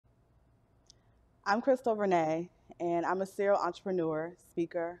I'm Krystal Vernee, and I'm a serial entrepreneur,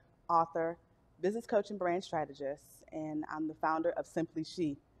 speaker, author, business coach, and brand strategist, and I'm the founder of Simply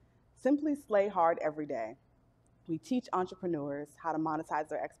She. Simply slay hard every day. We teach entrepreneurs how to monetize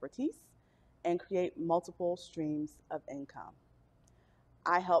their expertise and create multiple streams of income.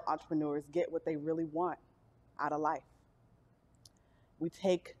 I help entrepreneurs get what they really want out of life. We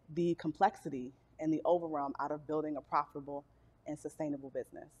take the complexity and the overwhelm out of building a profitable and sustainable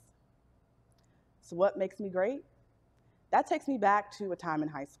business. So, what makes me great? That takes me back to a time in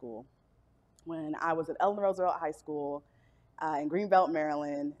high school when I was at Eleanor Roosevelt High School in Greenbelt,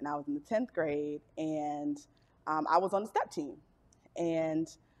 Maryland, and I was in the 10th grade, and I was on the step team. And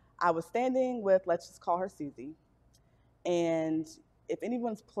I was standing with, let's just call her Susie. And if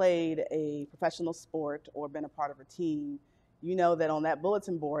anyone's played a professional sport or been a part of a team, you know that on that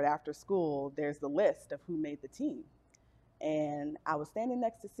bulletin board after school, there's the list of who made the team. And I was standing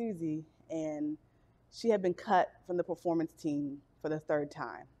next to Susie, and she had been cut from the performance team for the third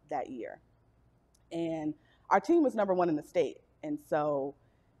time that year. And our team was number one in the state. And so,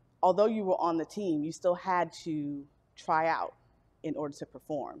 although you were on the team, you still had to try out in order to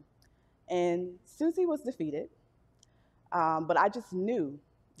perform. And Susie was defeated, but I just knew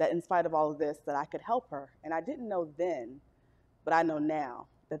that in spite of all of this, that I could help her. And I didn't know then, but I know now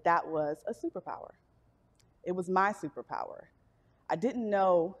that that was a superpower. It was my superpower. I didn't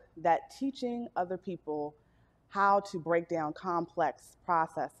know that teaching other people how to break down complex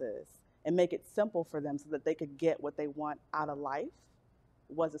processes and make it simple for them so that they could get what they want out of life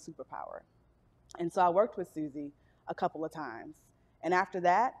was a superpower. And so I worked with Susie a couple of times. And after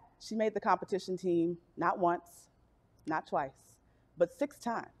that, she made the competition team not once, not twice, but 6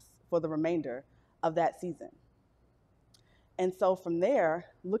 times for the remainder of that season. And so from there,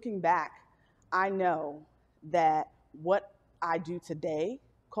 looking back, I know that what I do today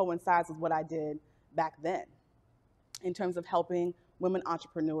coincides with what I did back then in terms of helping women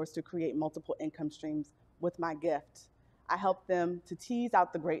entrepreneurs to create multiple income streams with my gift. I help them to tease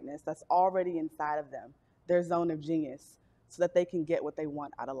out the greatness that's already inside of them, their zone of genius, so that they can get what they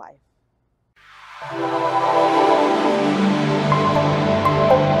want out of life.